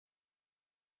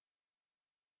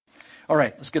All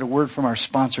right, let's get a word from our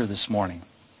sponsor this morning.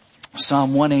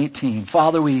 Psalm 118.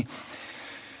 Father, we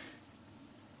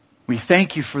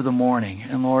thank you for the morning.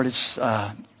 And Lord, it's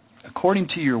according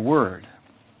to your word.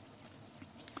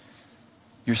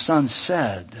 Your son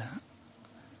said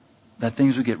that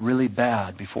things would get really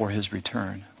bad before his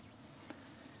return.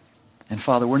 And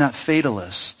Father, we're not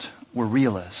fatalists, we're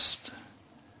realists.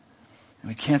 And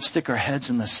we can't stick our heads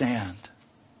in the sand.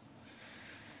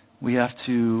 We have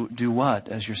to do what,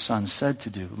 as your son said to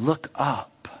do? Look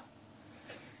up,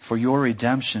 for your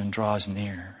redemption draws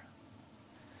near.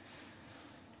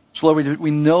 So Lord,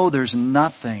 we know there's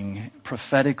nothing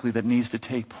prophetically that needs to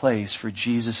take place for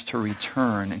Jesus to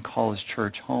return and call his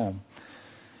church home.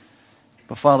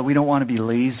 But Father, we don't want to be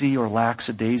lazy or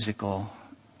lackadaisical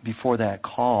before that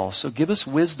call. So give us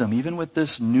wisdom, even with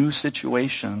this new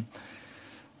situation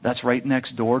that's right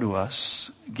next door to us.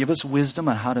 Give us wisdom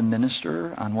on how to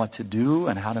minister, on what to do,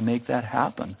 and how to make that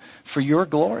happen for your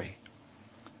glory.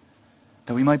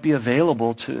 That we might be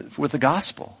available with the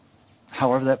gospel,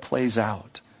 however that plays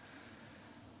out.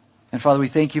 And Father, we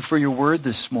thank you for your word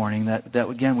this morning, that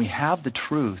again, we have the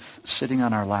truth sitting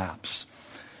on our laps.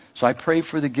 So I pray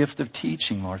for the gift of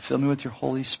teaching, Lord. Fill me with your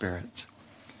Holy Spirit.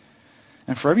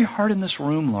 And for every heart in this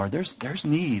room, Lord, there's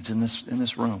needs in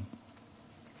this room.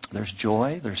 There's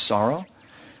joy, there's sorrow,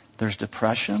 there's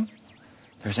depression,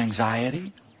 there's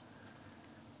anxiety.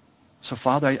 So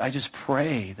Father, I just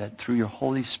pray that through your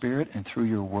Holy Spirit and through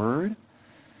your word,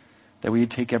 that we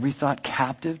would take every thought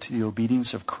captive to the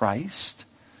obedience of Christ.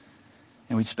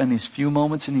 And we'd spend these few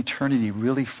moments in eternity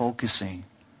really focusing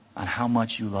on how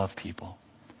much you love people.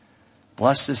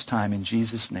 Bless this time in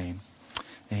Jesus' name.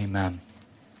 Amen.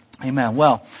 Amen.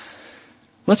 Well,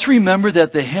 let's remember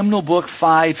that the hymnal book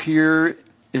 5 here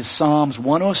is Psalms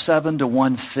 107 to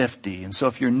 150. And so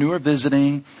if you're new or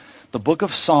visiting, the book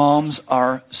of Psalms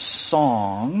are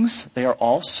songs. They are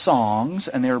all songs,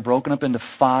 and they are broken up into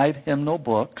 5 hymnal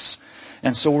books.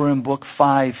 And so we're in book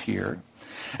 5 here.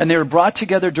 And they were brought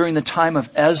together during the time of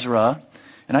Ezra.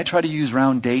 And I try to use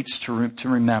round dates to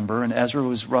remember. And Ezra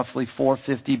was roughly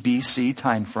 450 BC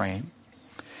time frame.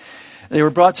 They were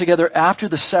brought together after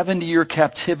the 70-year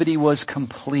captivity was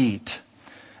complete.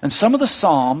 And some of the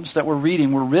Psalms that we're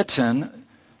reading were written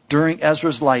during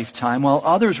Ezra's lifetime, while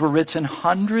others were written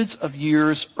hundreds of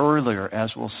years earlier,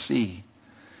 as we'll see.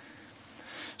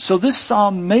 So this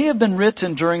Psalm may have been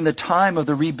written during the time of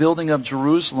the rebuilding of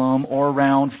Jerusalem, or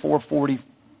around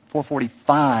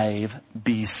 445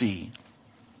 BC.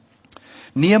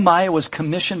 Nehemiah was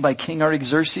commissioned by King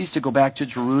Artaxerxes to go back to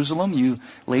Jerusalem. You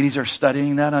ladies are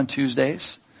studying that on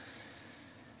Tuesdays.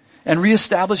 And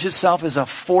reestablish itself as a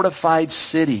fortified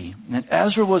city. And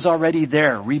Ezra was already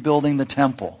there, rebuilding the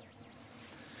temple.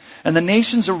 And the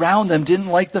nations around them didn't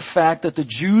like the fact that the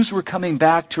Jews were coming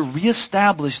back to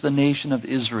reestablish the nation of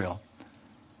Israel.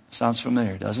 Sounds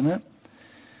familiar, doesn't it?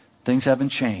 Things haven't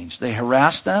changed. They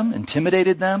harassed them,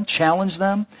 intimidated them, challenged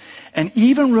them, and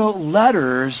even wrote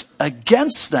letters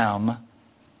against them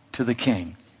to the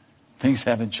king. Things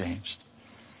haven't changed.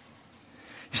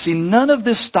 You see, none of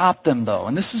this stopped them, though,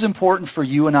 and this is important for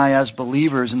you and I as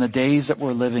believers in the days that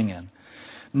we're living in.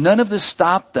 None of this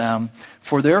stopped them,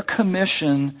 for their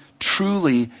commission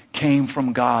truly came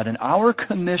from God. And our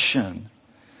commission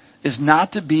is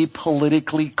not to be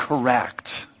politically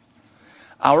correct.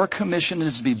 Our commission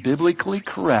is to be biblically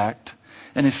correct,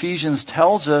 and Ephesians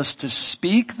tells us to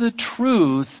speak the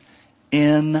truth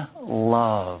in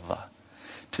love.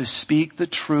 To speak the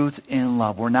truth in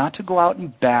love. We're not to go out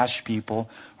and bash people,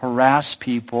 harass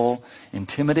people,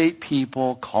 intimidate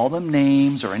people, call them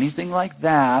names or anything like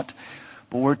that.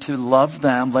 But we're to love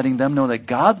them, letting them know that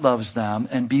God loves them,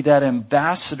 and be that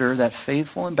ambassador, that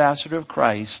faithful ambassador of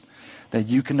Christ, that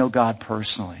you can know God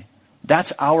personally.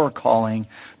 That's our calling,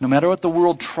 no matter what the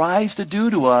world tries to do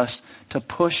to us to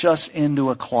push us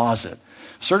into a closet.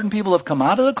 Certain people have come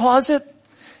out of the closet,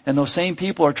 and those same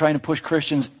people are trying to push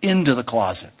Christians into the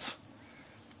closet.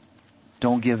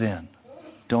 Don't give in.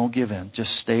 Don't give in.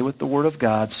 Just stay with the Word of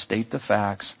God, state the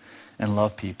facts, and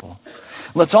love people.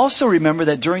 Let's also remember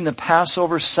that during the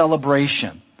Passover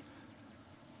celebration,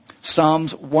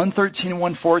 Psalms 113 and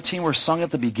 114 were sung at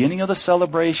the beginning of the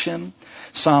celebration.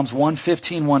 Psalms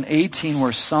 115, 118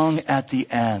 were sung at the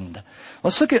end.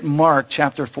 Let's look at Mark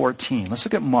chapter 14. Let's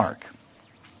look at Mark.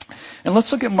 And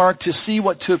let's look at Mark to see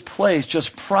what took place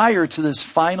just prior to this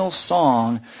final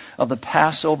song of the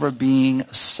Passover being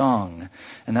sung.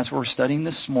 And that's what we're studying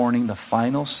this morning, the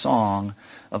final song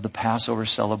of the Passover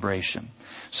celebration.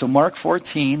 So Mark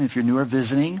 14, if you're new or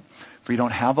visiting, if you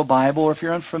don't have a Bible or if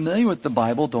you're unfamiliar with the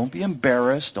Bible, don't be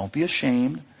embarrassed, don't be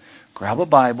ashamed. Grab a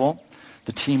Bible,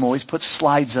 The team always puts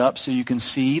slides up so you can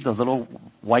see the little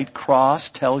white cross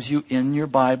tells you in your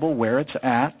Bible where it's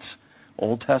at.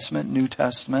 Old Testament, New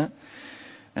Testament.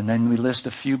 And then we list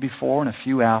a few before and a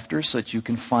few after so that you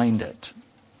can find it.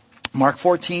 Mark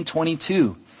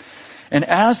 14:22. And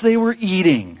as they were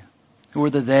eating, who were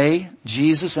the they?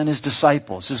 Jesus and his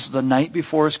disciples. This is the night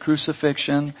before his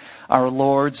crucifixion, our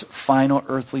Lord's final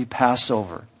earthly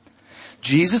Passover.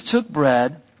 Jesus took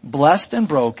bread, blessed and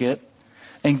broke it,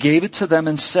 and gave it to them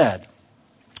and said,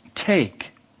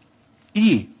 take,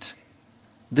 eat.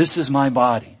 This is my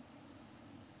body.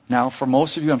 Now, for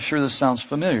most of you, I'm sure this sounds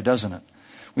familiar, doesn't it?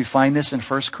 We find this in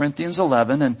 1 Corinthians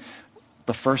 11, and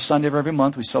the first Sunday of every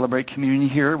month we celebrate communion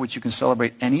here, which you can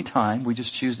celebrate any time. We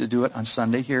just choose to do it on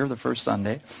Sunday here, the first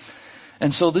Sunday.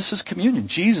 And so this is communion.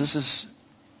 Jesus is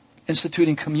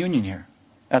instituting communion here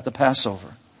at the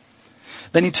Passover.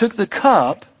 Then he took the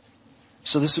cup,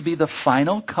 so this would be the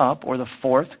final cup or the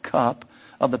fourth cup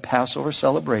of the Passover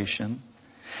celebration.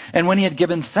 And when he had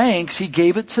given thanks, he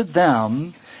gave it to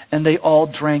them, and they all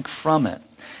drank from it.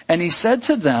 And he said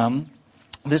to them,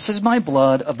 this is my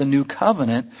blood of the new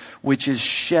covenant, which is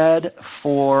shed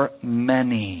for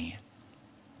many.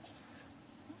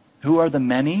 Who are the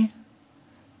many?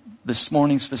 This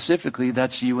morning specifically,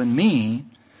 that's you and me.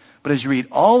 But as you read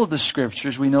all of the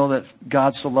scriptures, we know that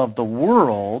God so loved the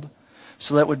world,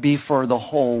 so that would be for the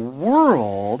whole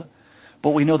world.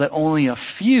 But we know that only a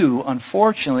few,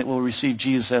 unfortunately, will receive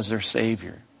Jesus as their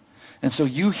Savior. And so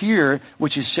you here,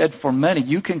 which is shed for many,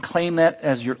 you can claim that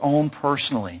as your own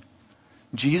personally.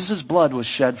 Jesus' blood was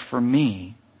shed for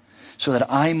me so that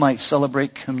I might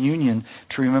celebrate communion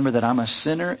to remember that I'm a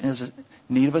sinner in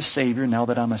need of a Savior. Now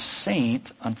that I'm a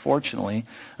saint, unfortunately,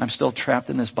 I'm still trapped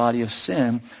in this body of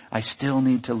sin. I still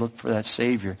need to look for that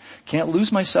Savior. Can't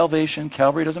lose my salvation.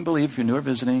 Calvary doesn't believe if you're new or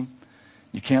visiting.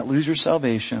 You can't lose your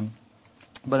salvation.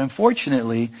 But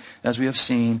unfortunately, as we have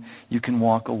seen, you can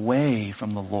walk away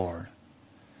from the Lord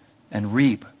and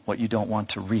reap what you don't want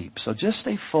to reap. So just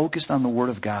stay focused on the Word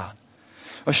of God.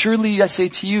 Assuredly, I say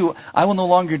to you, I will no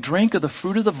longer drink of the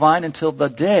fruit of the vine until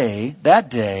that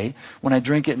day, when I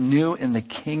drink it new in the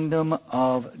kingdom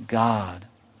of God.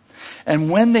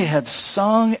 And when they had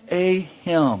sung a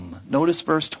hymn, notice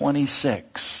verse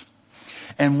 26.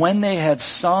 And when they had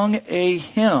sung a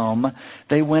hymn,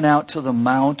 they went out to the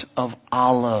Mount of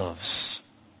Olives.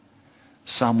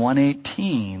 Psalm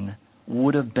 118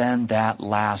 would have been that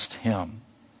last hymn.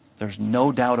 There's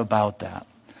no doubt about that.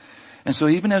 And so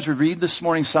even as we read this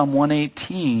morning Psalm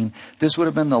 118, this would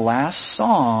have been the last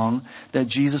song that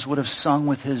Jesus would have sung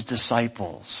with his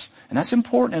disciples. And that's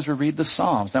important as we read the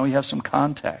Psalms. Now we have some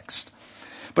context.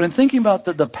 But in thinking about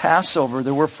the Passover,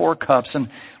 there were 4 cups, and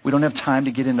we don't have time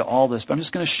to get into all this, but I'm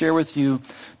just going to share with you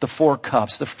the 4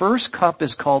 cups. The first cup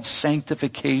is called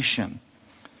sanctification.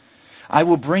 I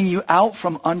will bring you out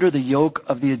from under the yoke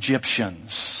of the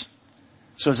Egyptians.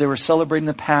 So as they were celebrating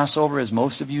the Passover, as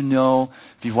most of you know,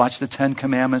 if you've watched the 10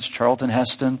 Commandments, Charlton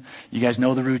Heston, you guys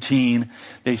know the routine.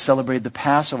 They celebrated the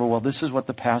Passover. Well, this is what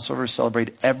the Passover is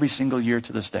celebrated every single year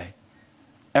to this day.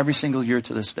 Every single year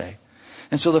to this day.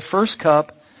 And so the first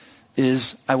cup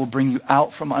is, I will bring you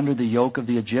out from under the yoke of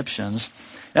the Egyptians.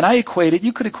 And I equate it,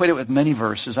 you could equate it with many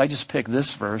verses. I just picked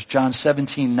this verse, John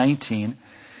 17:19.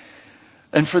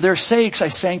 And for their sakes I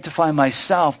sanctify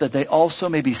myself, that they also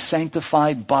may be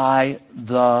sanctified by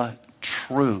the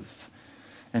truth.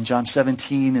 And John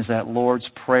 17 is that Lord's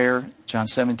Prayer. John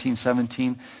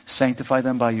 17:17, sanctify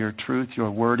them by your truth. Your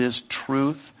word is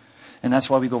truth. And that's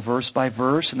why we go verse by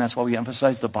verse, and that's why we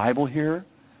emphasize the Bible here,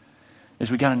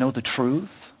 is we got to know the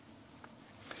truth.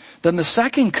 Then the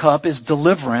second cup is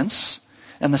deliverance.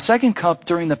 And the second cup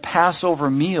during the Passover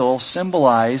meal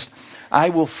symbolized, I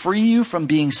will free you from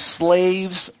being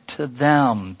slaves to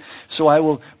them. So I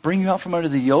will bring you out from under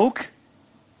the yoke,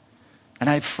 and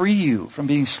I free you from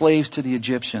being slaves to the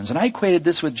Egyptians. And I equated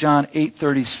this with John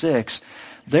 8:36.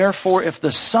 Therefore, if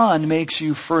the Son makes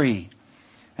you free,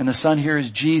 and the Son here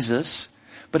is Jesus.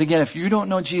 But again, if you don't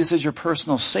know Jesus as your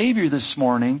personal Savior this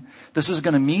morning, this is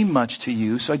going to mean much to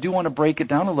you. So I do want to break it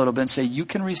down a little bit and say you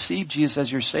can receive Jesus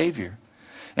as your Savior.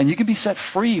 And you can be set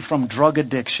free from drug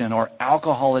addiction or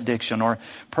alcohol addiction or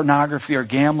pornography or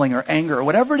gambling or anger or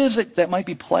whatever it is that might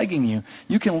be plaguing you.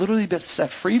 You can literally be set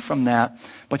free from that,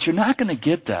 but you're not going to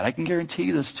get that. I can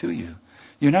guarantee this to you.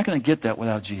 You're not going to get that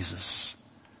without Jesus.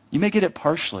 You may get it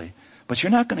partially, but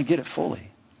you're not going to get it fully.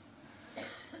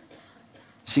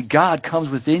 See, God comes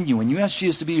within you. When you ask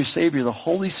Jesus to be your Savior, the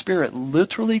Holy Spirit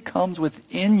literally comes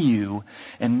within you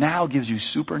and now gives you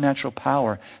supernatural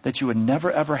power that you would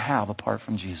never ever have apart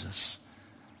from Jesus.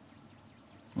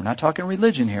 We're not talking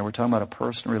religion here. We're talking about a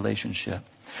personal relationship.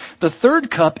 The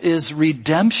third cup is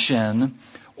redemption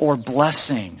or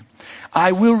blessing.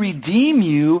 I will redeem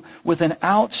you with an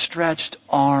outstretched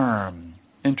arm.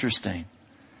 Interesting.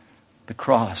 The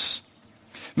cross.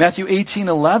 Matthew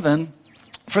 18:11,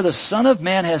 for the Son of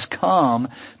Man has come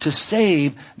to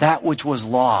save that which was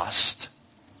lost.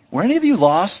 Were any of you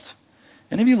lost?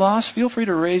 Any of you lost? Feel free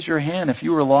to raise your hand if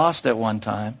you were lost at one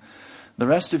time. The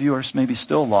rest of you are maybe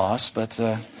still lost, but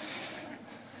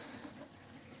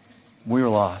we're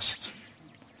lost.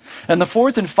 And the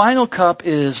fourth and final cup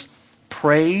is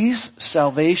praise,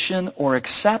 salvation, or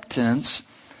acceptance.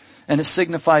 And it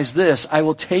signifies this: I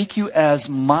will take you as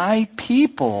my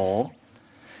people,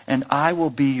 and I will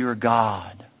be your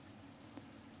God.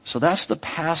 So that's the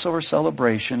Passover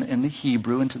celebration in the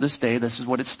Hebrew, and to this day this is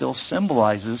what it still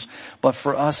symbolizes. But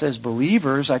for us as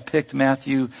believers, I picked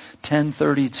Matthew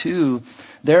 10:32.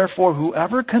 Therefore,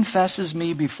 whoever confesses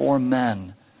me before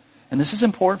men, and this is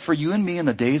important for you and me in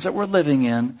the days that we're living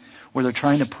in, where they're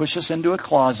trying to push us into a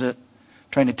closet,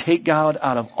 trying to take God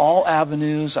out of all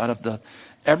avenues, out of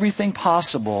everything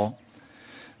possible,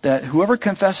 that whoever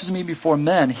confesses me before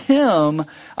men, him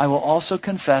I will also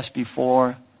confess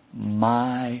before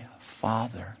my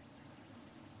Father,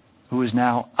 who is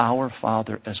now our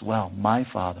Father as well. My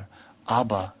Father.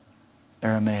 Abba,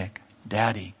 Aramaic,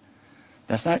 Daddy.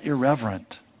 That's not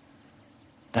irreverent.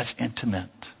 That's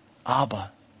intimate.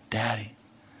 Abba, Daddy.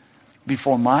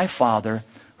 Before my Father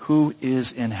who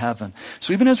is in heaven.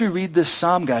 So even as we read this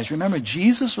psalm, guys, remember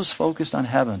Jesus was focused on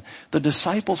heaven. The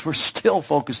disciples were still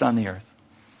focused on the earth.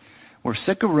 We're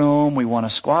sick of Rome. We want to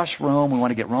squash Rome. We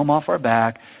want to get Rome off our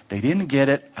back. They didn't get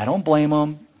it. I don't blame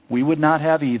them. We would not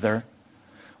have either.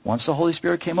 Once the Holy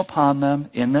Spirit came upon them,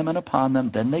 in them and upon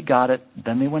them, then they got it.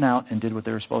 Then they went out and did what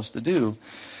they were supposed to do.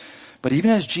 But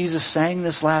even as Jesus sang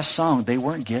this last song, they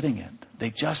weren't getting it. They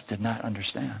just did not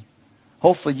understand.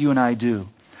 Hopefully you and I do.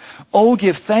 Oh,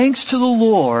 give thanks to the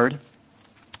Lord,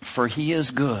 for he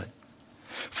is good.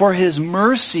 For his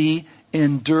mercy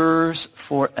endures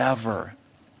forever.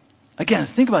 Again,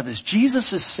 think about this.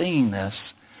 Jesus is saying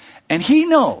this, and he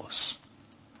knows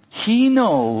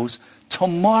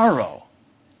tomorrow,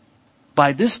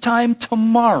 by this time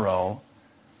tomorrow,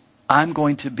 I'm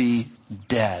going to be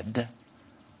dead.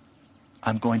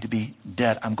 I'm going to be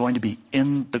dead. I'm going to be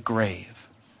in the grave.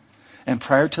 And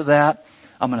prior to that,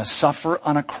 I'm going to suffer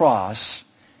on a cross,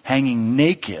 hanging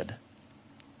naked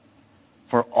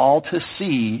for all to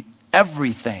see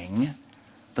everything,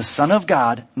 the Son of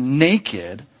God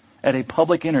naked at a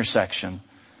public intersection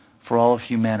for all of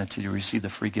humanity to receive the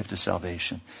free gift of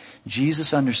salvation.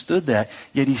 Jesus understood that,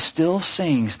 yet he still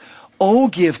sings, oh,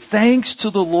 give thanks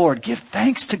to the Lord. Give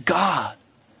thanks to God.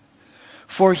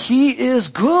 For he is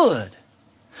good.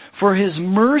 For his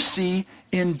mercy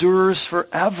endures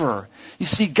forever. You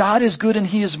see, God is good and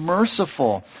he is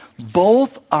merciful.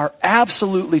 Both are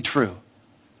absolutely true.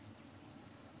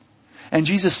 And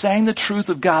Jesus sang the truth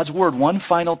of God's word one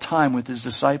final time with his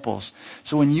disciples.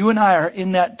 So when you and I are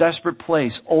in that desperate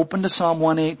place, open to Psalm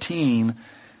 118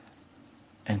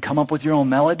 and come up with your own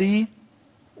melody,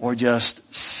 or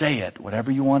just say it,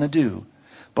 whatever you want to do.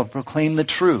 But proclaim the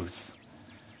truth.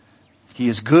 He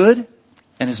is good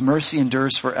and his mercy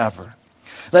endures forever.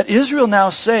 Let Israel now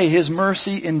say his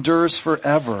mercy endures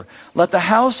forever. Let the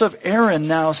house of Aaron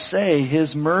now say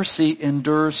his mercy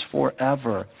endures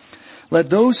forever. Let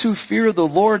those who fear the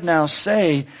Lord now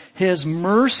say, his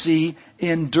mercy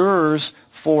endures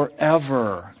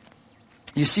forever.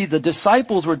 You see, the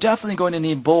disciples were definitely going to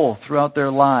need both throughout their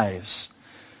lives.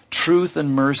 Truth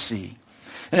and mercy.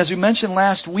 And as we mentioned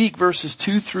last week, verses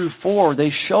 2 through 4, they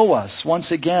show us,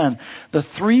 once again, the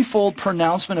threefold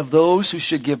pronouncement of those who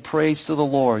should give praise to the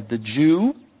Lord. The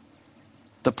Jew,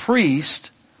 the priest,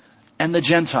 and the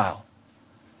Gentile.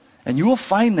 And you will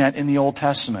find that in the Old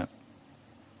Testament.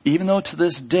 Even though to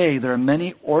this day there are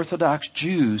many Orthodox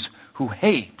Jews who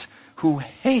hate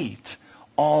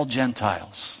all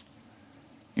Gentiles.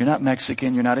 You're not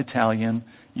Mexican, you're not Italian,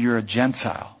 you're a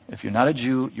Gentile. If you're not a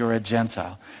Jew, you're a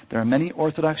Gentile. There are many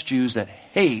Orthodox Jews that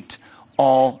hate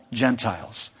all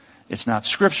Gentiles. It's not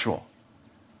scriptural.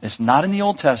 It's not in the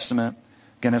Old Testament.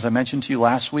 Again, as I mentioned to you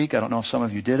last week, I don't know if some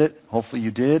of you did it. Hopefully you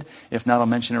did. If not, I'll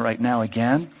mention it right now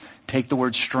again. Take the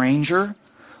word stranger,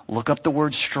 look up the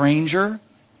word stranger,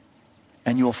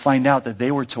 and you will find out that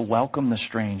they were to welcome the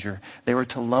stranger. They were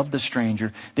to love the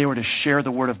stranger. They were to share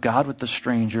the word of God with the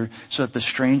stranger so that the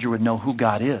stranger would know who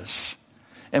God is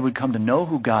and would come to know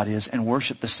who God is and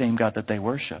worship the same God that they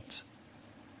worshiped.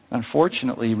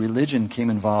 Unfortunately, religion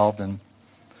came involved and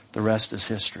the rest is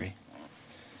history.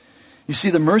 You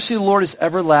see, the mercy of the Lord is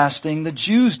everlasting. The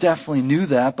Jews definitely knew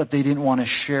that, but they didn't want to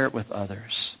share it with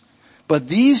others. But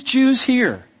these Jews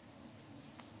here,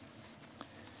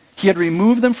 he had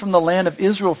removed them from the land of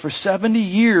Israel for 70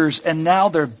 years, and now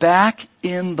they're back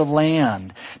in the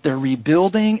land. They're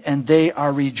rebuilding and they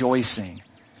are rejoicing.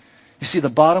 You see, the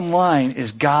bottom line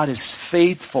is God is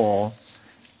faithful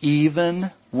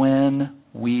even when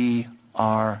we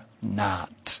are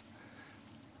not.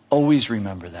 Always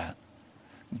remember that.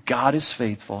 God is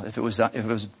faithful. If it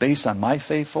was based on my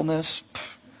faithfulness,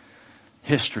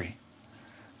 history.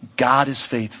 God is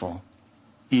faithful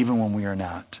even when we are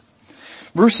not.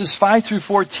 Verses 5 through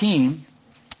 14,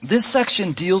 this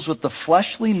section deals with the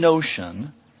fleshly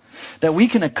notion that we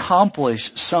can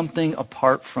accomplish something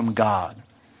apart from God.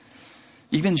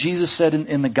 Even Jesus said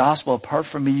in the gospel, apart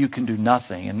from me, you can do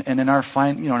nothing. And in our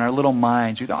in our little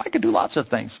minds, we go, I can do lots of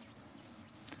things.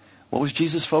 What was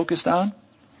Jesus focused on?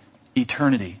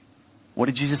 Eternity. What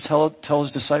did Jesus tell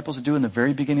his disciples to do in the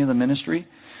very beginning of the ministry?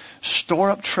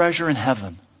 Store up treasure in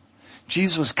heaven.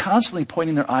 Jesus was constantly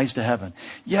pointing their eyes to heaven.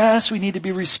 Yes, we need to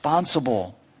be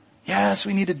responsible. Yes,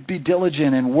 we need to be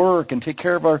diligent and work and take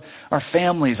care of our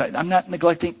families. I'm not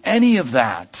neglecting any of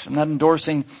that. I'm not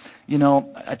endorsing,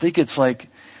 I think it's like,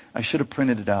 I should have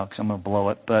printed it out because I'm going to blow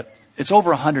it, but it's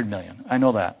over 100 million. I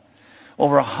know that.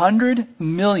 Over 100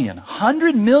 million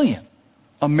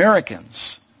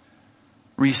Americans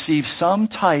receive some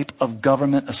type of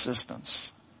government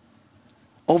assistance.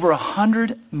 Over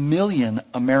 100 million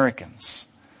Americans.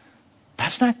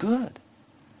 That's not good.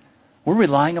 We're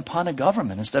relying upon a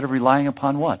government instead of relying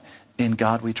upon what? In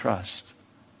God we trust.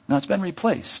 Now it's been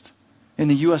replaced. In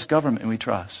the U.S. government we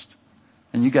trust.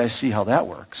 And you guys see how that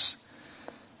works.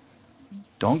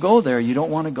 Don't go there. You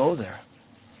don't want to go there.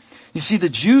 You see, the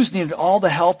Jews needed all the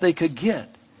help they could get.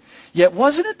 Yet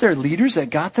wasn't it their leaders that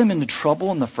got them into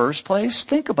trouble in the first place?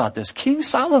 Think about this. King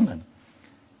Solomon.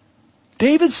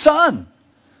 David's son.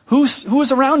 Who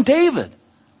was around David?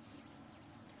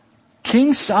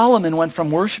 King Solomon went from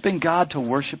worshiping God to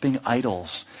worshiping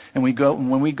idols. And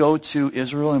when we go to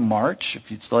Israel in March,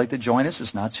 if you'd like to join us,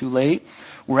 it's not too late.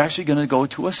 We're actually going to go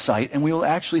to a site and we will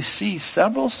actually see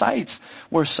several sites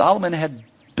where Solomon had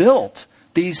built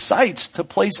these sites to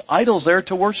place idols there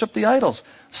to worship the idols.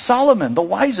 Solomon, the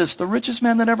wisest, the richest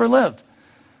man that ever lived.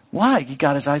 Why? He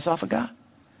got his eyes off of God.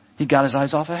 He got his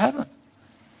eyes off of heaven.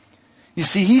 You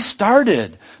see, he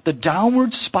started the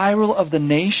downward spiral of the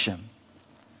nation.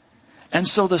 And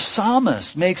so the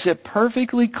psalmist makes it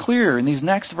perfectly clear in these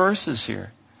next verses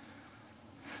here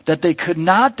that they could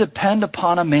not depend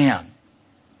upon a man.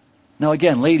 Now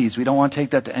again, ladies, we don't want to take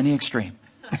that to any extreme.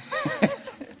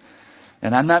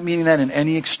 And I'm not meaning that in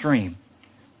any extreme.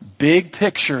 Big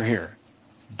picture here.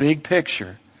 Big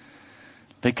picture.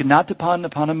 They could not depend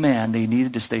upon a man. They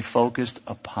needed to stay focused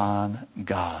upon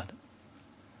God.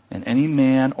 And any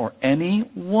man or any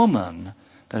woman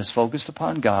that is focused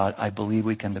upon God, I believe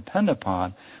we can depend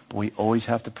upon, but we always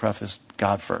have to preface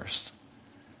God first.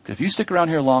 Because if you stick around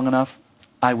here long enough,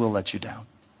 I will let you down.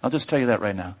 I'll just tell you that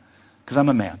right now. Because I'm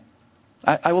a man.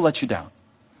 I will let you down.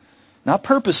 Not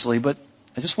purposely, but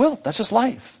I just will. That's just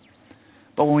life.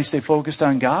 But when we stay focused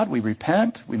on God, we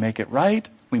repent, we make it right,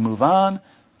 we move on.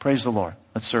 Praise the Lord.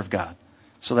 Let's serve God.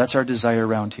 So that's our desire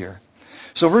around here.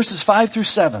 So verses 5 through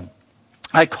 7.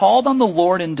 I called on the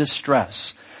Lord in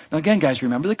distress. Now again, guys,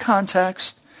 remember the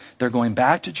context. They're going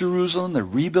back to Jerusalem. They're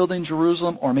rebuilding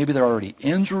Jerusalem, or maybe they're already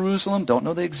in Jerusalem. Don't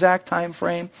know the exact time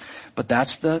frame, but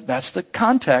that's the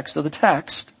context of the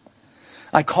text.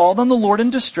 I called on the Lord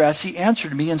in distress. He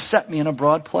answered me and set me in a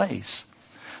broad place.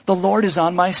 The Lord is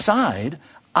on my side.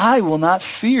 I will not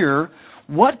fear.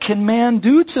 What can man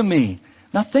do to me?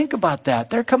 Now think about that.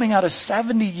 They're coming out of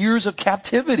 70 years of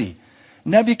captivity.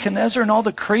 Nebuchadnezzar and all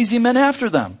the crazy men after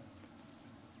them.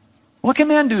 What can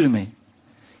man do to me?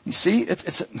 You see,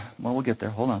 well, we'll get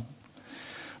there. Hold on.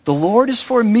 The Lord is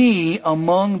for me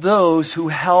among those who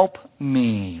help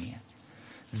me.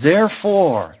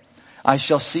 Therefore, I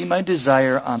shall see my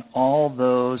desire on all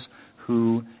those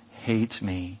who hate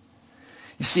me.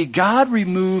 You see, God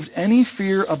removed any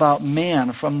fear about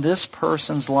man from this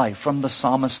person's life, from the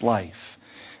psalmist's life.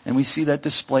 And we see that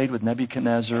displayed with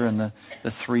Nebuchadnezzar and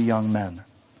the three young men.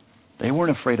 They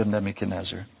weren't afraid of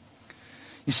Nebuchadnezzar.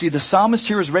 You see, the psalmist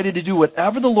here is ready to do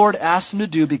whatever the Lord asked him to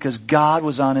do because God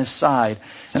was on his side.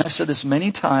 And I've said this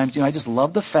many times, I just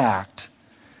love the fact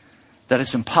that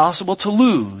it's impossible to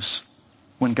lose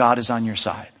when God is on your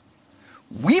side.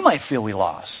 We might feel we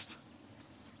lost,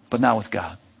 but not with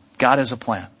God. God has a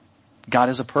plan. God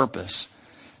has a purpose.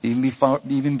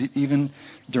 Even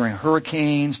during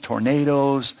hurricanes,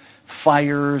 tornadoes,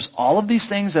 fires, all of these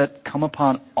things that come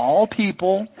upon all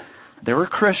people, there were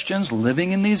Christians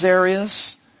living in these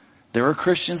areas. There were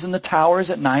Christians in the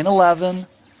towers at 9/11.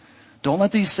 Don't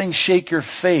let these things shake your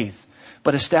faith,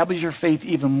 but establish your faith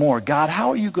even more. God, how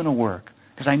are you going to work?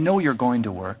 Because I know you're going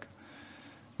to work.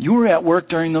 You were at work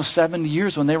during those 70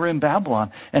 years when they were in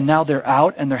Babylon, and now they're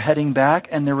out and they're heading back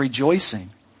and they're rejoicing.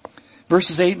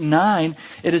 Verses 8 and 9,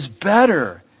 it is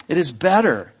better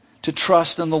to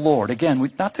trust in the Lord.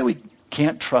 Again, not that we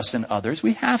can't trust in others.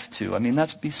 We have to. I mean,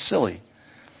 that's be silly.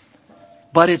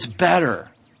 But it's better.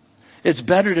 It's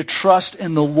better to trust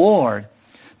in the Lord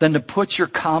than to put your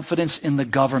confidence in the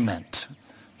government.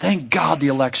 Thank God the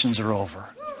elections are over.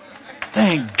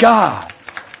 Thank God.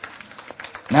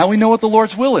 Now we know what the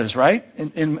Lord's will is, right?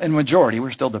 In majority.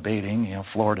 We're still debating,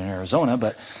 Florida and Arizona,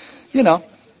 but,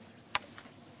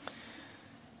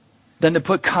 than to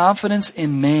put confidence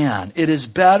in man. It is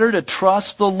better to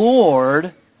trust the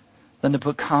Lord than to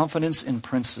put confidence in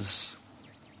princes.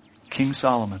 King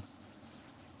Solomon.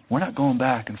 We're not going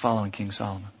back and following King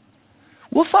Solomon.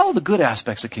 We'll follow the good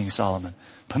aspects of King Solomon.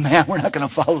 But man, we're not going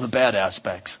to follow the bad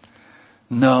aspects.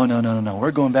 No.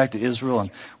 We're going back to Israel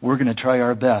and we're going to try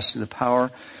our best through the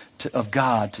power of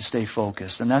God to stay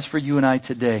focused. And that's for you and I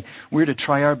today. We're to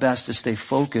try our best to stay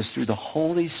focused through the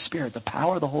Holy Spirit, the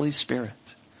power of the Holy Spirit.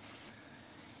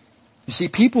 You see,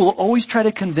 people will always try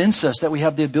to convince us that we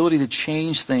have the ability to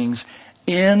change things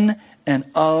in and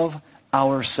of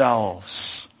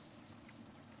ourselves.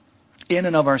 In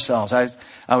and of ourselves.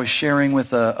 I was sharing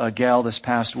with a gal this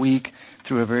past week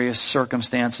through various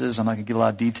circumstances. I'm not going to give a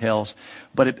lot of details,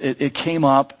 but it came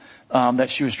up that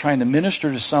she was trying to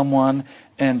minister to someone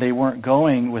and they weren't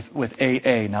going with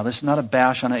AA. Now, this is not a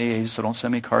bash on AA, so don't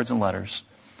send me cards and letters.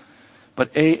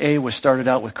 But AA was started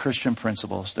out with Christian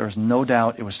principles. There's no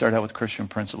doubt it was started out with Christian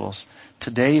principles.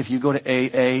 Today, if you go to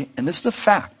AA, and this is a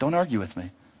fact, don't argue with me.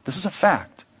 This is a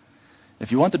fact.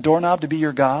 If you want the doorknob to be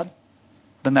your God,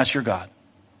 then that's your God.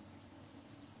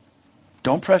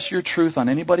 Don't press your truth on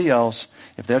anybody else.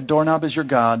 If their doorknob is your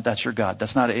God, that's your God.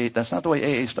 That's not the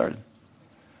way AA started.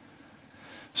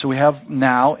 So we have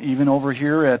now, even over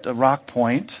here at Rock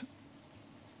Point,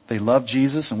 they love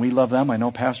Jesus and we love them. I know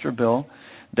Pastor Bill.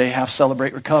 They have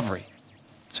Celebrate Recovery.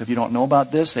 So if you don't know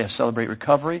about this, they have Celebrate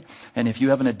Recovery. And if you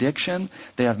have an addiction,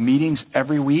 they have meetings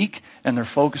every week and they're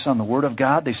focused on the Word of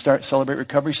God. Celebrate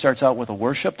Recovery starts out with a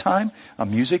worship time, a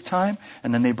music time,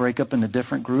 and then they break up into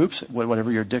different groups,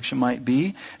 whatever your addiction might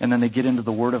be, and then they get into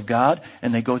the Word of God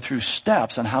and they go through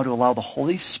steps on how to allow the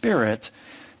Holy Spirit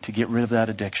to get rid of that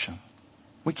addiction.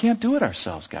 We can't do it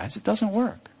ourselves, guys. It doesn't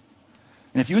work.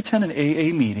 And if you attend an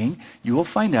AA meeting, you will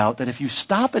find out that if you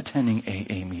stop attending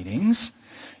AA meetings,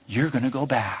 you're going to go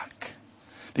back.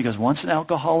 Because once an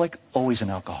alcoholic, always an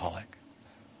alcoholic.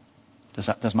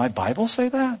 Does my Bible say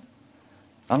that?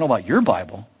 I don't know about your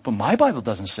Bible, but my Bible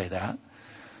doesn't say that.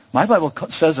 My Bible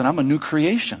says that I'm a new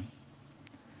creation.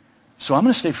 So I'm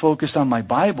going to stay focused on my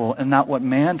Bible and not what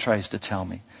man tries to tell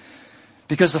me.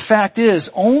 Because the fact is,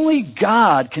 only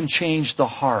God can change the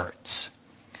heart.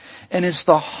 And it's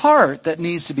the heart that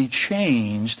needs to be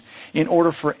changed in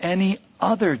order for any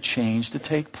other change to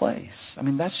take place. I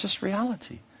mean, that's just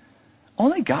reality.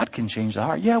 Only God can change the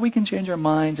heart. Yeah, we can change our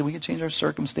minds and we can change our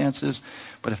circumstances.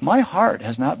 But if my heart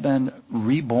has not been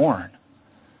reborn,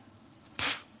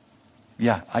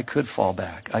 I could fall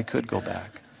back. I could go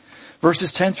back.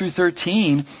 Verses 10 through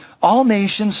 13, all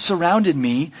nations surrounded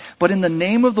me, but in the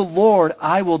name of the Lord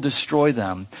I will destroy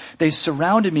them. They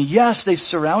surrounded me. Yes, they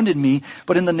surrounded me,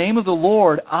 but in the name of the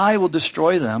Lord I will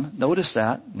destroy them. Notice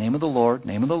that. Name of the Lord,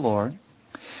 name of the Lord.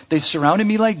 They surrounded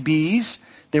me like bees.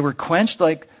 They were quenched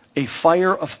like a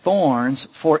fire of thorns,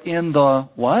 for in the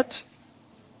what?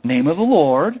 Name of the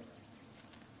Lord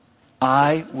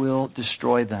I will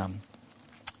destroy them.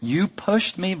 You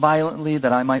pushed me violently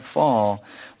that I might fall,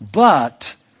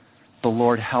 but the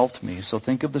Lord helped me. So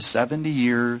think of the 70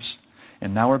 years,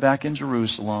 and now we're back in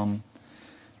Jerusalem,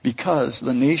 because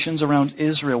the nations around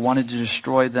Israel wanted to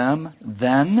destroy them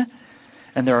then,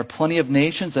 and there are plenty of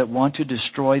nations that want to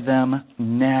destroy them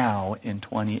now in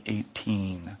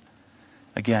 2018.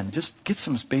 Again, just get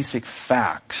some basic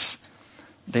facts.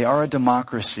 They are a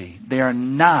democracy. They are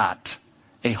not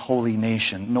a holy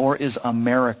nation, nor is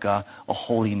America a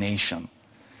holy nation.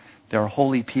 There are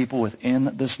holy people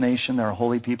within this nation. There are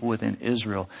holy people within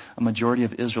Israel. A majority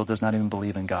of Israel does not even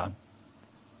believe in God.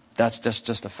 That's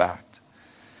just a fact.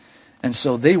 And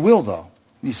so they will, though.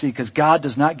 You see, because God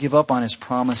does not give up on His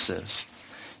promises.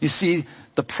 You see,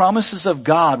 the promises of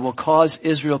God will cause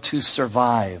Israel to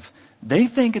survive. They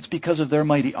think it's because of their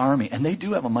mighty army, and they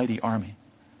do have a mighty army.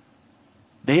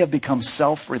 They have become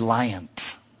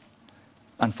self-reliant,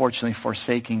 unfortunately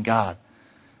forsaking God.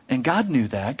 And God knew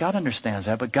that. God understands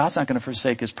that. But God's not going to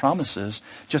forsake His promises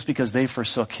just because they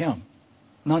forsook Him.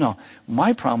 No.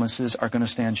 My promises are going to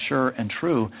stand sure and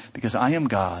true because I am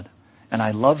God and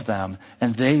I love them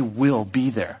and they will be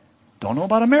there. Don't know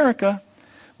about America,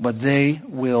 but they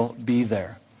will be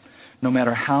there. No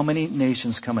matter how many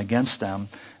nations come against them.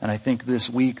 And I think this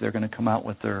week they're going to come out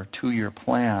with their 2-year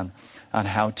plan on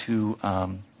how to,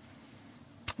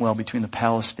 between the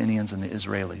Palestinians and the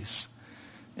Israelis.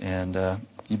 And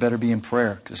you better be in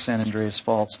prayer because San Andreas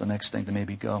Fault's the next thing to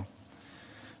maybe go.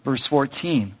 Verse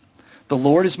 14, the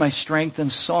Lord is my strength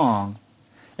and song,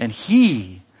 and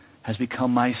He has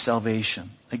become my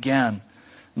salvation. Again,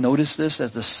 notice this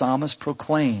as the psalmist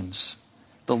proclaims,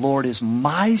 the Lord is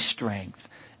my strength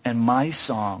and my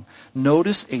song.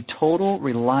 Notice a total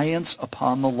reliance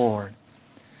upon the Lord.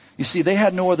 You see, they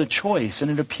had no other choice, and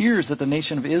it appears that the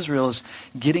nation of Israel is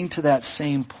getting to that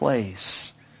same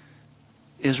place.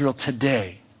 Israel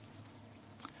today.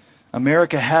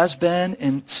 America has been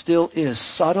and still is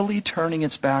subtly turning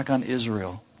its back on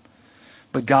Israel.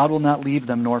 But God will not leave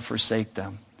them nor forsake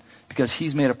them because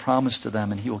He's made a promise to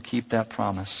them and He will keep that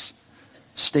promise.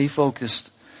 Stay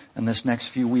focused in this next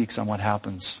few weeks on what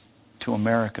happens to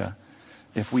America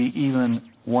if we even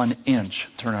 1 inch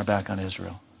turn our back on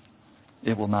Israel.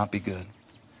 It will not be good.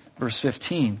 Verse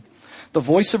 15. The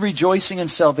voice of rejoicing and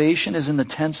salvation is in the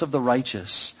tents of the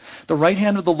righteous. The right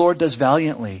hand of the Lord does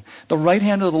valiantly. The right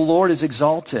hand of the Lord is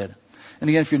exalted. And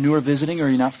again, if you're new or visiting or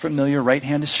you're not familiar, right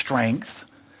hand is strength.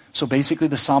 So basically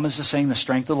the psalmist is saying the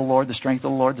strength of the Lord, the strength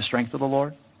of the Lord, the strength of the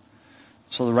Lord.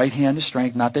 So the right hand is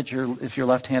strength. Not that if you're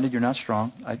left-handed, you're not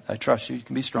strong. I trust you. You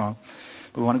can be strong.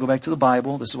 But we want to go back to the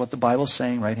Bible. This is what the Bible's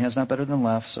saying. Right hand's not better than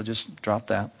left. So just drop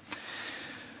that.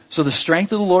 So the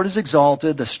strength of the Lord is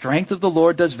exalted. The strength of the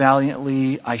Lord does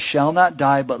valiantly. I shall not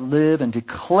die but live and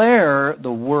declare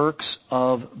the works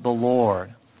of the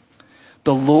Lord.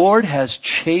 The Lord has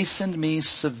chastened me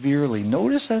severely.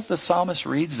 Notice as the psalmist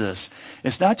reads this,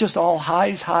 it's not just all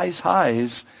highs, highs,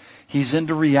 highs. He's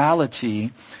into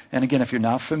reality. And again, if you're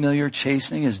not familiar,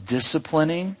 chastening is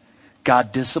disciplining.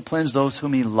 God disciplines those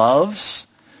whom He loves.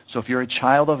 So if you're a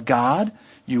child of God,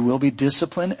 you will be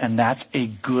disciplined, and that's a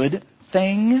good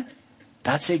thing.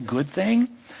 That's a good thing.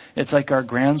 It's like our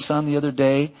grandson the other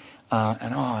day,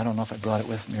 I don't know if I brought it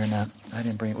with me or not. I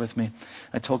didn't bring it with me.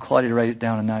 I told Claudia to write it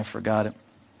down and now I forgot it.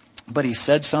 But he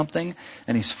said something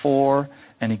and he's 4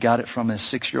 and he got it from his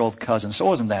 6-year-old cousin. So it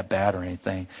wasn't that bad or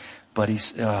anything. But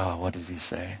what did he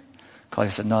say?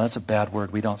 Claudia said, no, that's a bad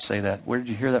word. We don't say that. Where did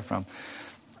you hear that from?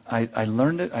 I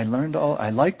learned it. I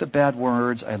like the bad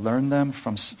words. I learned them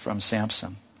from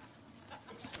Samson.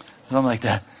 Something like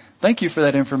that. Thank you for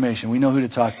that information. We know who to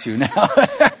talk to now.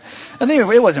 I think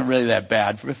it wasn't really that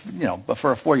bad, but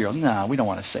for a 4-year-old, no, we don't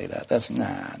want to say that. That's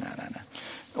nah.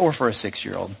 Or for a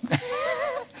 6-year-old.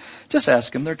 Just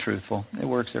ask them. They're truthful. It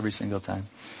works every single time.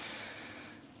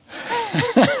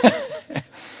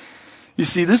 You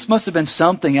see, this must have been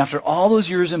something after all those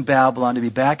years in Babylon to be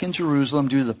back in Jerusalem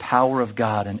due to the power of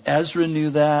God. And Ezra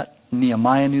knew that.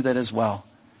 Nehemiah knew that as well.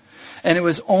 And it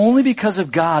was only because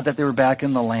of God that they were back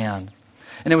in the land.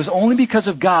 And it was only because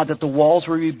of God that the walls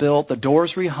were rebuilt, the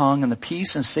doors rehung, and the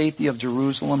peace and safety of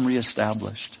Jerusalem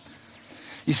reestablished.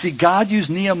 You see, God used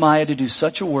Nehemiah to do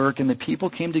such a work, and the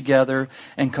people came together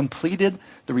and completed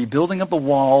the rebuilding of the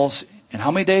walls in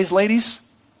how many days, ladies?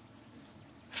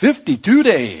 52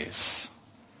 days.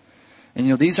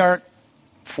 And these aren't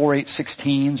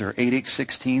 4/8/16s or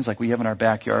 8/8/16s like we have in our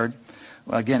backyard.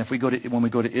 Again, when we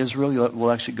go to Israel,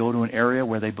 we'll actually go to an area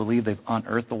where they believe they've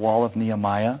unearthed the wall of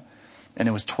Nehemiah. And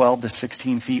it was 12 to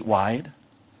 16 feet wide,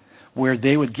 where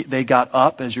they got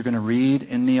up, as you're going to read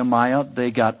in Nehemiah,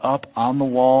 they got up on the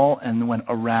wall and went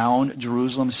around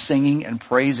Jerusalem singing and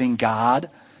praising God.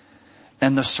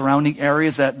 And the surrounding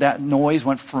areas, that noise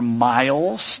went for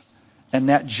miles. And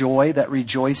that joy, that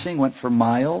rejoicing went for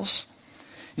miles.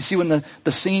 You see, when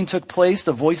the singing took place,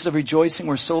 the voices of rejoicing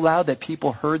were so loud that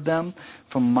people heard them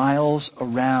from miles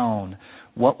around.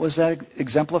 What was that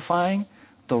exemplifying?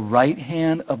 The right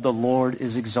hand of the Lord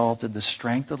is exalted. The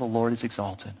strength of the Lord is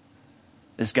exalted.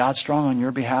 Is God strong on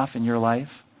your behalf in your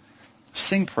life?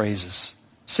 Sing praises.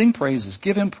 Sing praises.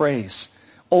 Give Him praise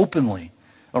openly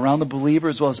around the believer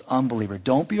as well as unbeliever.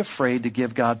 Don't be afraid to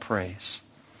give God praise.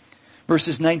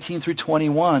 Verses 19 through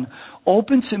 21.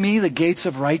 Open to me the gates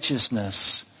of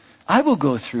righteousness. I will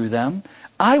go through them.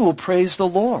 I will praise the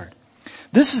Lord.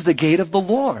 This is the gate of the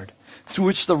Lord, through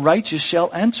which the righteous shall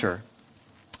enter.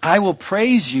 I will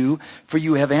praise you, for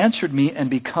you have answered me and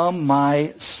become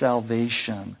my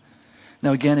salvation.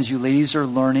 Now again, as you ladies are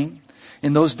learning,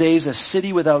 in those days a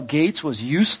city without gates was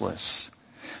useless.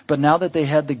 But now that they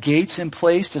had the gates in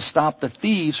place to stop the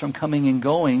thieves from coming and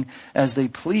going as they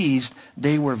pleased,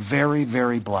 they were very,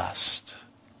 very blessed.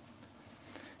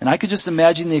 And I could just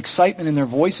imagine the excitement in their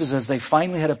voices as they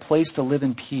finally had a place to live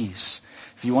in peace.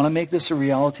 If you want to make this a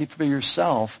reality for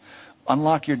yourself,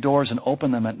 unlock your doors and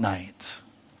open them at night.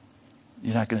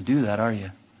 You're not going to do that, are you?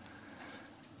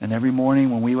 And every morning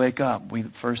when we wake up, one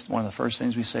of the first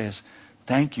things we say is,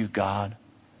 thank you, God,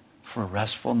 for a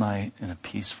restful night in a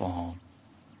peaceful home.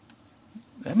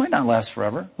 It might not last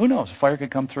forever. Who knows? A fire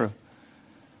could come through.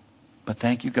 But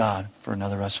thank you, God, for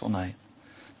another restful night.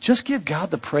 Just give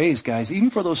God the praise, guys, even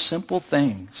for those simple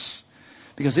things.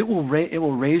 Because it will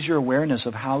raise your awareness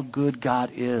of how good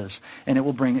God is. And it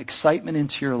will bring excitement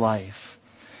into your life.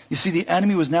 You see, the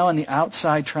enemy was now on the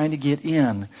outside trying to get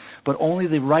in. But only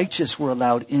the righteous were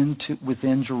allowed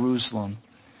within Jerusalem.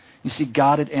 You see,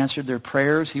 God had answered their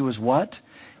prayers. He was what?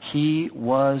 He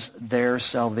was their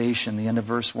salvation. The end of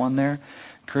verse 1 there.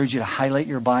 I encourage you to highlight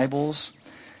your Bibles.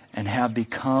 And have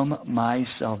become my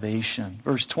salvation.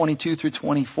 Verse 22 through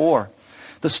 24.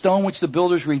 The stone which the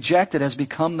builders rejected has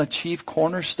become the chief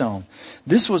cornerstone.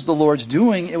 This was the Lord's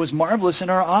doing. It was marvelous in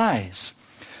our eyes.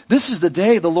 This is the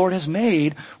day the Lord has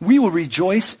made. We will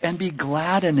rejoice and be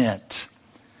glad in it.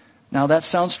 Now that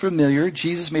sounds familiar.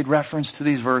 Jesus made reference to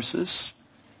these verses.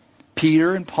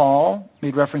 Peter and Paul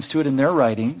made reference to it in their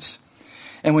writings.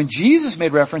 And when Jesus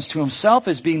made reference to himself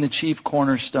as being the chief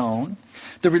cornerstone,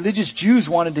 the religious Jews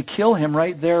wanted to kill him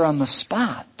right there on the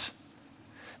spot.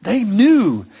 They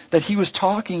knew that he was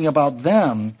talking about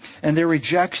them and their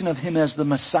rejection of him as the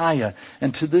Messiah.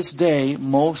 And to this day,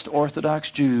 most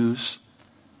Orthodox Jews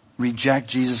reject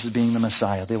Jesus as being the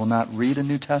Messiah. They will not read a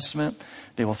New Testament.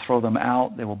 They will throw them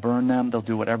out. They will burn them. They'll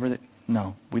do whatever.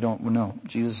 No,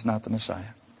 Jesus is not the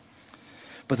Messiah.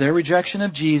 But their rejection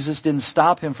of Jesus didn't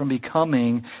stop him from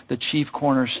becoming the chief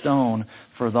cornerstone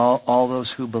for all those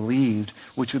who believed,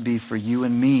 which would be for you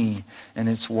and me. And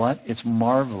it's what? It's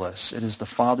marvelous. It is the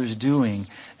Father's doing,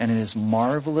 and it is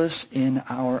marvelous in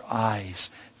our eyes.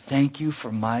 Thank you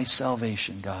for my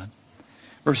salvation, God.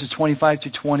 Verses 25 to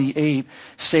 28,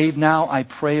 save now, I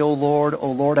pray, O Lord. O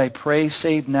Lord, I pray,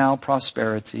 save now,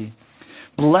 prosperity.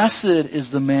 Blessed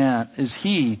is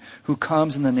he who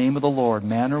comes in the name of the Lord,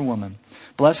 man or woman.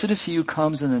 Blessed is he who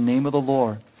comes in the name of the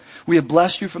Lord. We have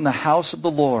blessed you from the house of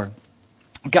the Lord.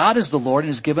 God is the Lord and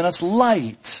has given us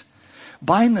light.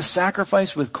 Bind the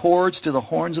sacrifice with cords to the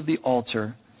horns of the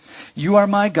altar. You are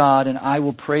my God and I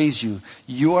will praise you.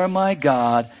 You are my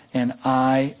God and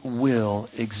I will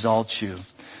exalt you.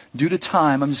 Due to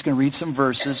time, I'm just going to read some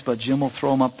verses, but Jim will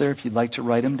throw them up there if you'd like to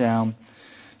write them down.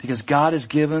 Because God has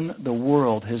given the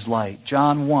world his light.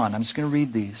 John 1, I'm just going to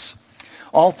read these.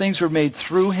 All things were made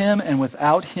through him, and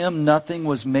without him nothing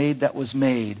was made that was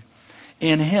made.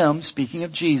 In him, speaking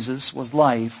of Jesus, was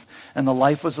life, and the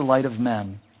life was the light of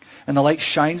men. And the light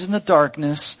shines in the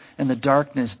darkness, and the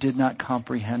darkness did not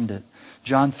comprehend it.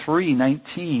 John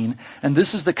 3:19, and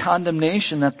this is the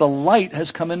condemnation that the light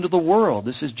has come into the world.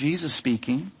 This is Jesus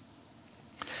speaking.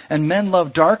 And men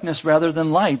love darkness rather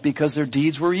than light because their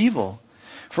deeds were evil.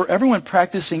 For everyone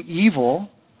practicing evil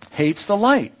hates the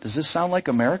light. Does this sound like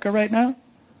America right now?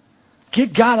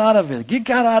 Get God out of it. Get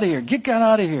God out of here. Get God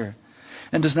out of here.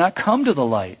 And does not come to the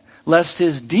light, lest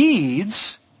his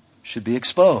deeds should be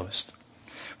exposed.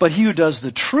 But he who does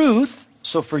the truth,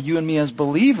 so for you and me as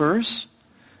believers,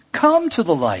 come to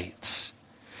the light,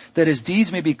 that his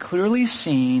deeds may be clearly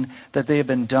seen that they have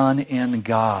been done in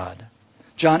God.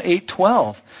 John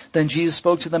 8:12. Then Jesus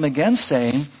spoke to them again,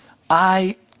 saying,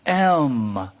 I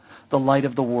am the light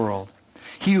of the world.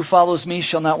 He who follows me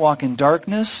shall not walk in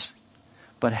darkness,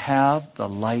 but have the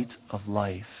light of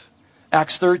life.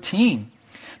 Acts 13.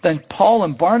 Then Paul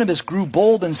and Barnabas grew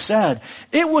bold and said,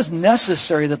 it was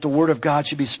necessary that the word of God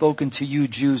should be spoken to you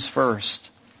Jews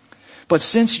first. But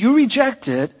since you reject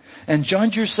it and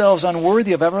judge yourselves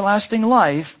unworthy of everlasting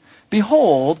life,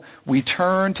 behold, we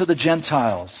turn to the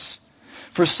Gentiles.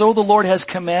 For so the Lord has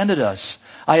commanded us,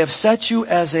 I have set you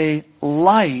as a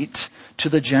light to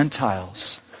the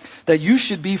Gentiles, that you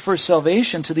should be for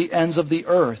salvation to the ends of the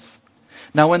earth.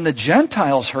 Now when the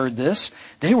Gentiles heard this,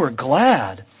 they were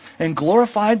glad and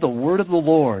glorified the word of the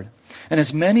Lord. And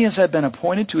as many as had been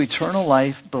appointed to eternal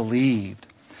life believed.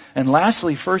 And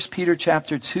lastly, 1 Peter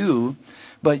chapter 2,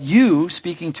 but you,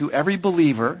 speaking to every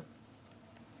believer,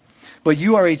 but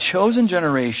you are a chosen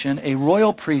generation, a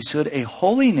royal priesthood, a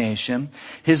holy nation,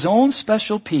 his own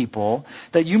special people,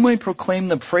 that you may proclaim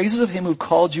the praises of him who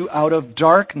called you out of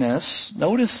darkness.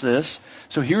 Notice this.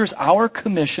 So here's our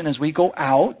commission as we go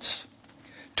out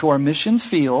to our mission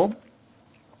field,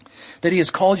 that he has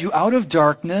called you out of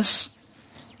darkness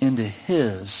into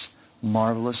his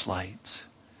marvelous light,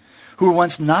 who were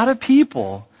once not a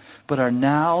people, but are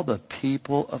now the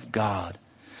people of God,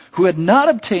 who had not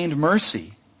obtained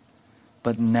mercy,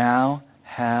 but now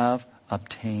have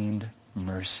obtained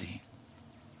mercy.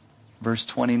 Verse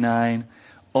 29,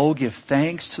 oh, give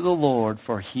thanks to the Lord,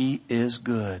 for he is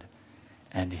good,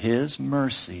 and his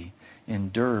mercy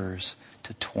endures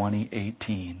to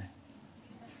 2018.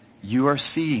 You are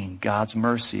seeing God's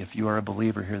mercy if you are a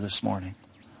believer here this morning.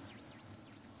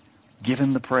 Give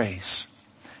him the praise,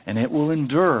 and it will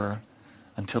endure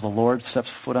until the Lord steps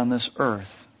foot on this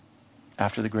earth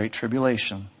after the Great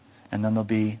Tribulation, and then there'll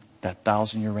be that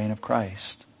 1,000-year reign of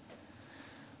Christ.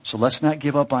 So let's not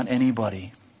give up on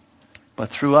anybody, but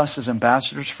through us as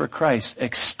ambassadors for Christ,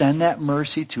 extend that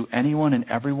mercy to anyone and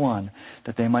everyone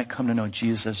that they might come to know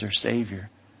Jesus as their Savior.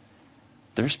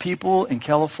 There's people in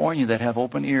California that have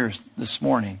open ears this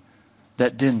morning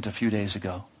that didn't a few days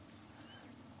ago.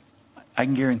 I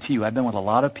can guarantee you, I've been with a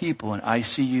lot of people in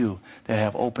ICU that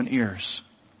have open ears.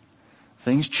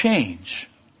 Things change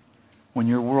when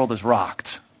your world is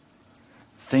rocked.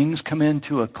 Things come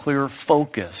into a clear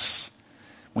focus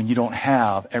when you don't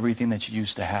have everything that you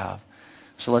used to have.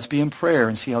 So let's be in prayer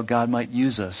and see how God might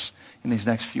use us in these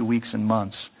next few weeks and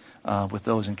months with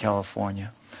those in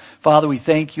California. Father, we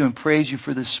thank you and praise you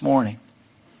for this morning.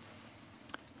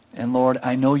 And Lord,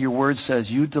 I know your word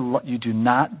says you do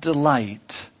not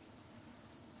delight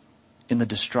in the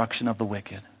destruction of the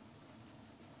wicked.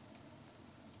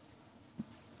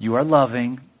 You are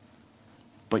loving,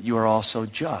 but you are also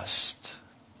just.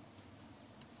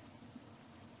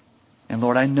 And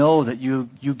Lord, I know that you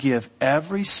give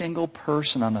every single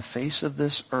person on the face of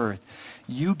this earth,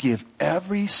 you give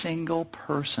every single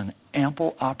person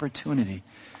ample opportunity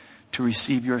to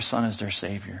receive your Son as their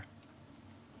Savior.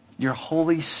 Your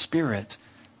Holy Spirit,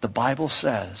 the Bible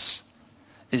says,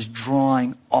 is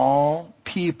drawing all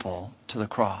people to the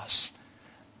cross.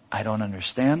 I don't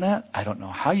understand that. I don't know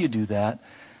how you do that.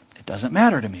 It doesn't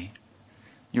matter to me.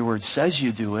 Your word says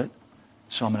you do it,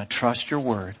 so I'm going to trust your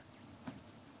word.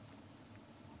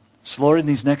 So Lord, in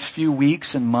these next few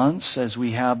weeks and months, as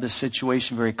we have this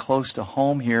situation very close to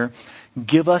home here,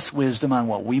 give us wisdom on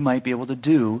what we might be able to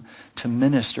do to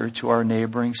minister to our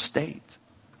neighboring state,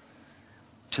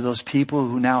 to those people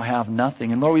who now have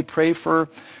nothing. And Lord, we pray for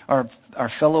our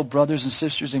fellow brothers and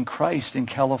sisters in Christ in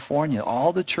California,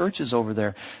 all the churches over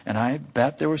there. And I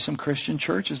bet there were some Christian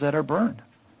churches that are burned.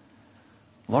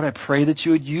 Lord, I pray that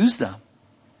you would use them,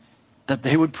 that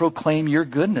they would proclaim your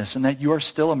goodness and that you are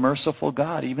still a merciful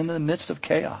God, even in the midst of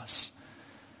chaos.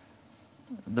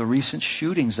 The recent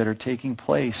shootings that are taking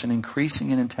place and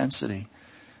increasing in intensity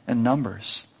and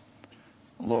numbers.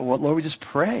 Lord, we just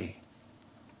pray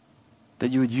that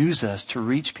you would use us to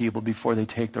reach people before they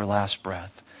take their last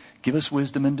breath. Give us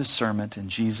wisdom and discernment in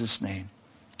Jesus' name.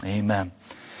 Amen.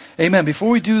 Amen. Before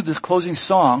we do the closing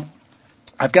song,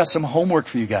 I've got some homework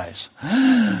for you guys.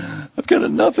 I've got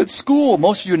enough at school.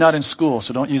 Most of you are not in school,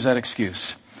 so don't use that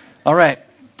excuse. All right.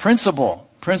 Principle.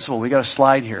 We got a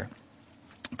slide here.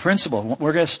 Principle.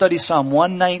 We're going to study Psalm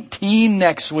 119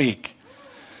 next week.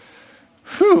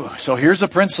 Whew. So here's a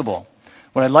principle.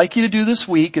 What I'd like you to do this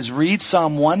week is read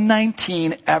Psalm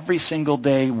 119 every single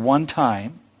day one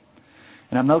time.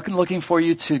 And I'm not looking for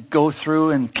you to go through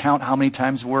and count how many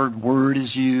times the word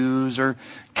is used or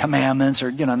commandments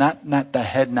or, not the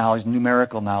head knowledge,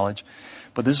 numerical knowledge.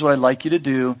 But this is what I'd like you to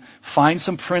do. Find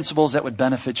some principles that would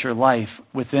benefit your life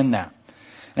within that.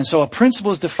 And so a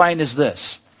principle is defined as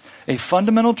this. A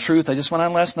fundamental truth, I just went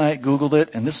on last night, Googled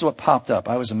it, and this is what popped up.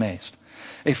 I was amazed.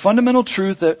 A fundamental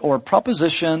truth or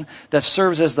proposition that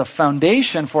serves as the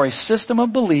foundation for a system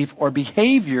of belief or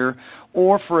behavior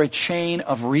or for a chain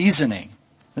of reasoning.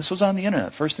 This was on the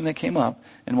internet. First thing that came up.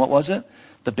 And what was it?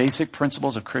 The basic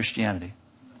principles of Christianity.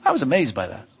 I was amazed by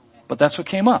that. But that's what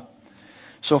came up.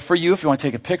 So for you, if you want to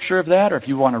take a picture of that or if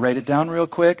you want to write it down real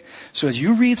quick. So as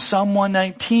you read Psalm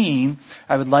 119,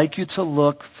 I would like you to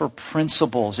look for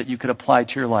principles that you could apply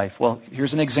to your life. Well,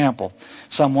 here's an example.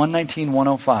 Psalm 119,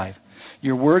 105.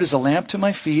 Your word is a lamp to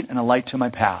my feet and a light to my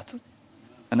path.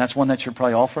 And that's one that you're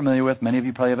probably all familiar with. Many of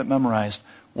you probably have it memorized.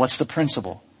 What's the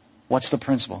principle? What's the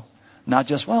principle? Not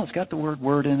just, it's got the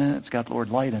word in it. It's got the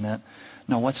word light in it.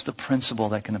 No, what's the principle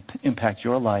that can impact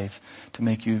your life to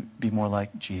make you be more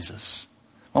like Jesus?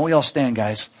 Why don't we all stand,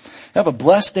 guys? Have a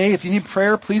blessed day. If you need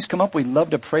prayer, please come up. We'd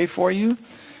love to pray for you.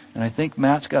 And I think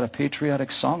Matt's got a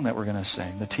patriotic song that we're going to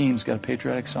sing. The team's got a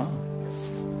patriotic song.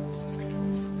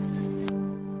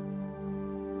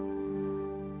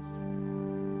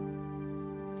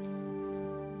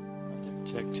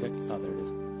 Check. Oh, there it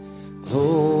is.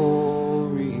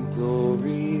 Glory,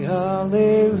 glory,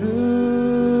 hallelujah.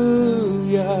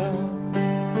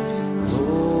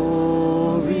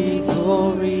 Glory,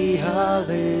 glory,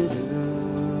 hallelujah.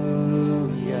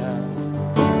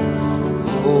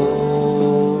 Glory.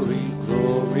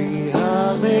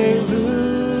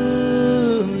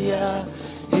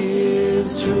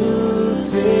 His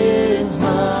truth is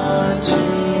marching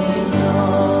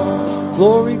on.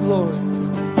 Glory, glory.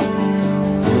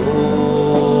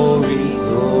 Glory,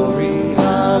 glory,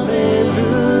 hallelujah.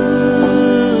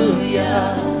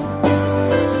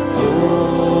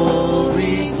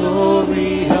 Glory,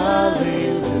 glory,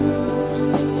 hallelujah.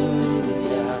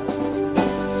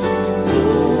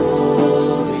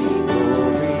 Glory,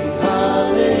 glory,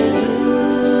 hallelujah.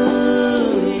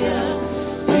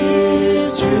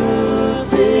 His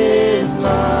truth is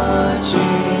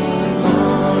marching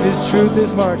on. His truth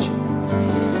is marching.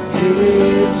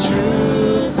 His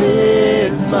truth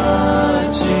is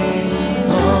marching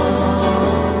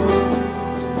on.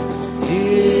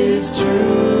 His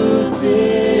truth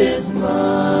is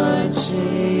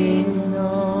marching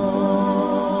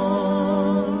on.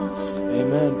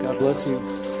 Amen. God bless you.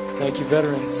 Thank you,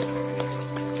 veterans.